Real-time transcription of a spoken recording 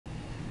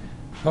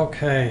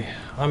Okay,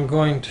 I'm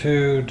going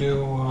to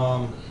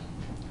do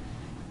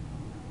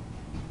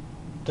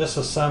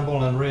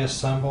disassemble and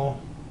reassemble.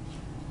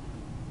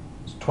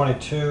 It's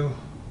 22,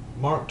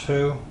 Mark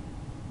II.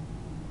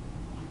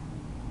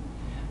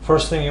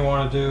 First thing you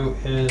want to do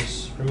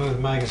is remove the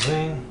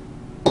magazine,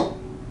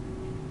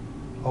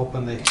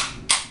 open the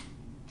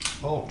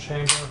bolt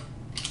chamber,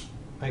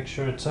 make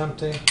sure it's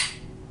empty,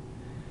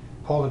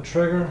 pull the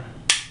trigger,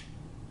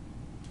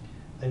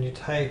 then you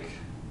take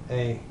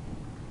a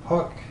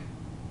hook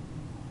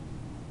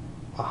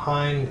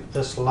behind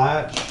this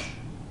latch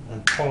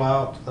and pull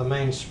out the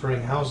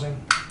mainspring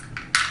housing.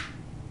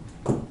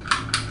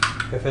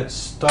 If it's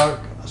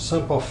stuck, a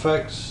simple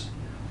fix: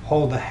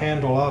 hold the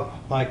handle up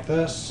like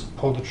this,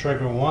 pull the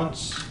trigger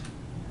once,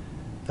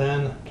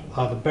 then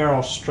the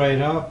barrel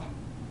straight up,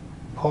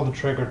 pull the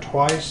trigger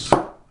twice,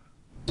 and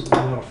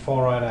it'll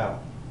fall right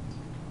out.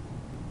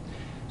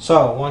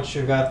 So once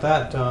you've got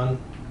that done,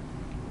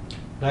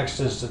 next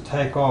is to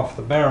take off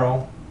the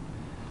barrel.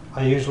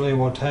 I usually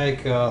will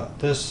take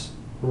this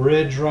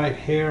ridge right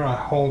here, I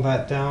hold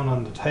that down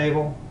on the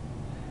table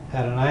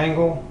at an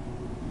angle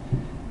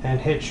and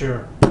hit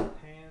your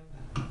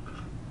hand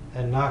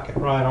and knock it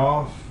right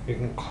off. You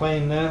can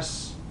clean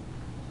this.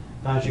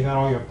 Now that you got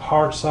all your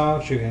parts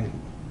out, you can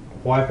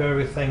wipe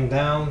everything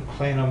down,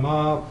 clean them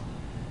up,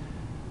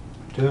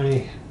 do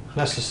any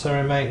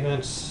necessary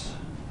maintenance.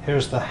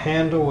 Here's the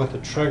handle with the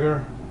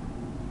trigger.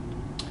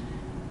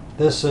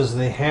 This is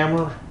the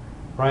hammer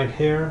right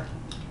here.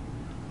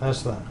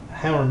 That's the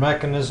hammer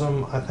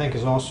mechanism. I think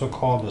is also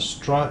called the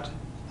strut,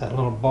 that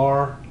little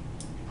bar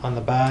on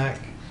the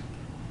back.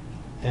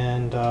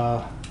 And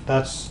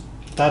that's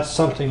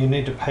something you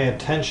need to pay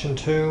attention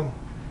to.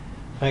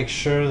 Make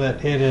sure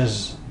that it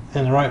is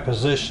in the right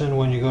position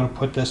when you go to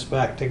put this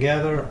back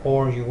together,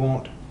 or you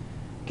won't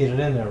get it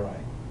in there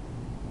right.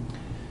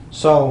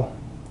 So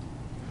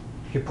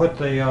you put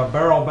the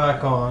barrel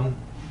back on,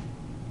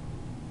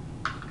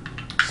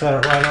 set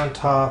it right on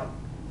top.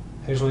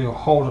 Usually you'll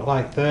hold it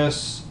like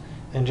this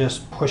and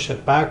just push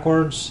it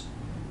backwards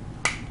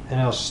and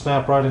it'll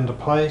snap right into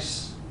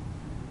place.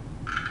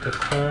 To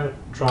clear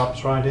it,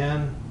 drops right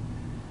in.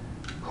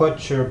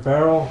 Put your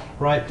barrel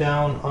right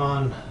down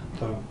on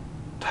the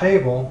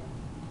table,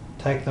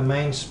 take the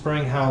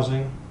mainspring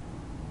housing,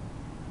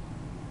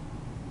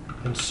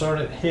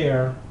 insert it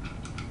here,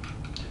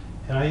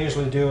 and I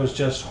usually do is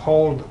just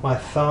hold my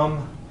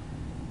thumb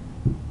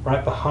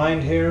right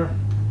behind here,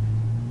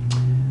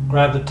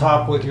 grab the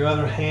top with your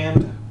other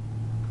hand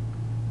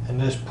and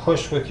just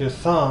push with your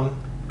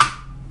thumb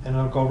and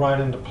it'll go right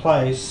into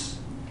place,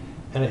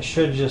 and it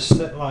should just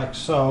sit like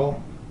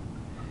so.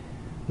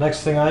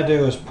 Next thing I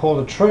do is pull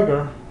the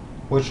trigger,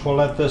 which will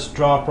let this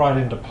drop right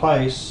into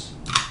place,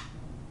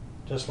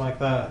 just like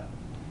that.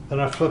 Then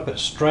I flip it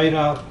straight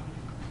up.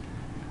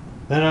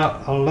 Then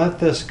I'll let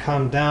this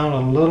come down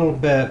a little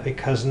bit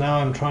because now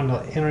I'm trying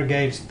to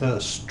engage the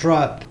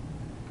strut,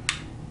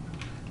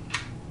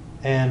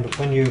 and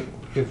when you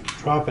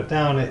drop it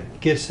down, it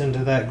gets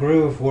into that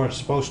groove where it's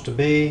supposed to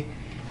be,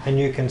 and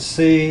you can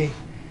see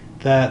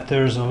that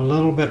there's a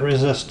little bit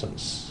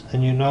resistance,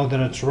 and you know that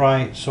it's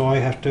right. So all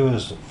you have to do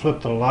is flip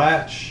the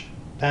latch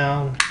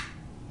down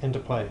into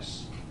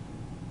place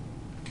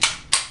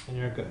and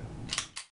you're good.